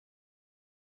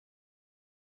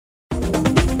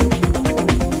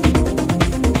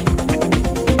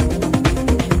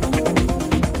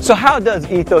So how does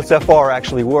Ethos FR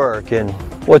actually work, and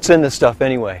what's in this stuff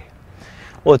anyway?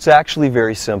 Well, it's actually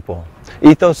very simple.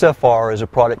 Ethos FR is a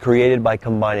product created by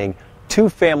combining two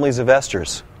families of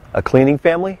esters, a cleaning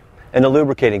family and a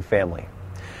lubricating family.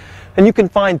 And you can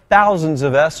find thousands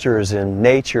of esters in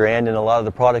nature and in a lot of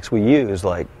the products we use,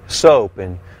 like soap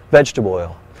and vegetable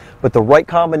oil. But the right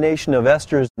combination of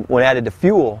esters when added to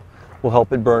fuel will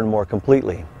help it burn more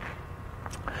completely.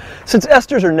 Since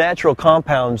esters are natural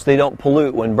compounds, they don't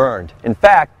pollute when burned. In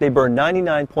fact, they burn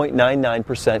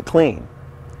 99.99% clean.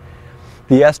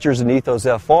 The esters in Ethos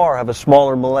FR have a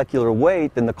smaller molecular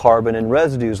weight than the carbon and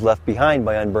residues left behind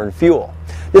by unburned fuel.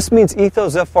 This means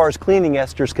Ethos FR's cleaning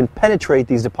esters can penetrate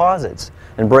these deposits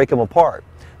and break them apart.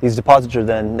 These deposits are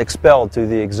then expelled through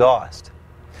the exhaust.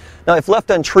 Now, if left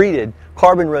untreated,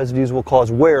 carbon residues will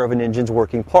cause wear of an engine's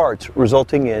working parts,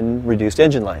 resulting in reduced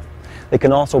engine life. They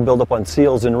can also build up on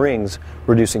seals and rings,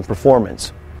 reducing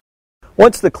performance.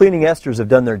 Once the cleaning esters have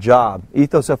done their job,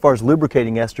 Ethos FR's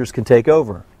lubricating esters can take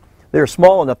over. They are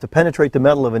small enough to penetrate the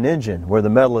metal of an engine where the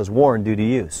metal is worn due to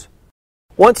use.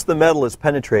 Once the metal is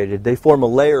penetrated, they form a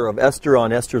layer of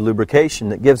ester-on-ester lubrication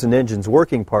that gives an engine's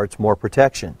working parts more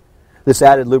protection. This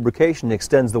added lubrication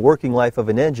extends the working life of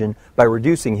an engine by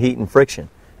reducing heat and friction,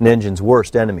 an engine's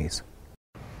worst enemies.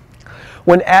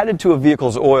 When added to a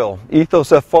vehicle's oil, Ethos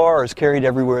FR is carried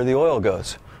everywhere the oil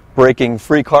goes, breaking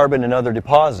free carbon and other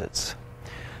deposits.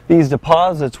 These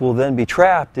deposits will then be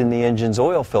trapped in the engine's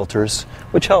oil filters,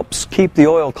 which helps keep the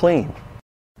oil clean.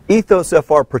 Ethos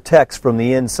FR protects from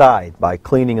the inside by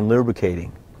cleaning and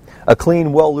lubricating. A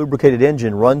clean, well-lubricated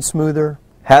engine runs smoother,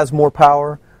 has more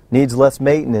power, needs less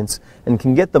maintenance, and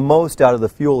can get the most out of the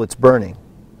fuel it's burning.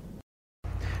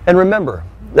 And remember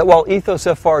that while Ethos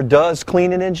FR does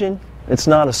clean an engine, it's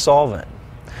not a solvent.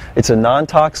 It's a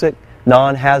non-toxic,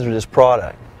 non-hazardous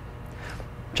product.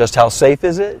 Just how safe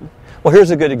is it? Well, here's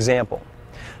a good example.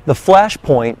 The flash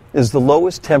point is the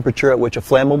lowest temperature at which a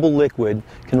flammable liquid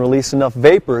can release enough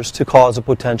vapors to cause a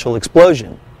potential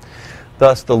explosion.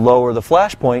 Thus, the lower the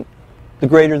flash point, the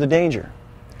greater the danger.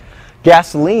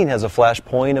 Gasoline has a flash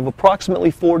point of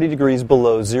approximately 40 degrees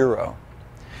below zero.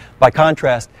 By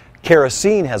contrast,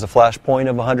 kerosene has a flash point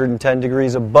of 110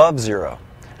 degrees above zero,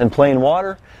 and plain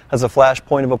water has a flash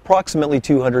point of approximately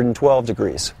 212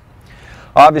 degrees.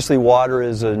 Obviously, water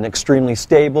is an extremely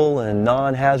stable and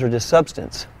non-hazardous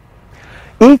substance.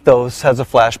 Ethos has a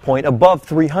flash point above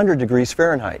 300 degrees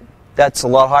Fahrenheit. That's a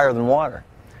lot higher than water.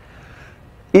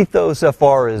 Ethos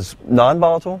FR is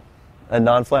non-volatile and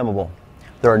non-flammable.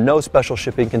 There are no special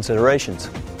shipping considerations.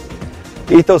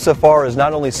 Ethos FR is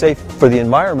not only safe for the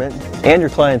environment and your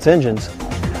client's engines,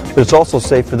 but it's also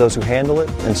safe for those who handle it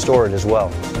and store it as well.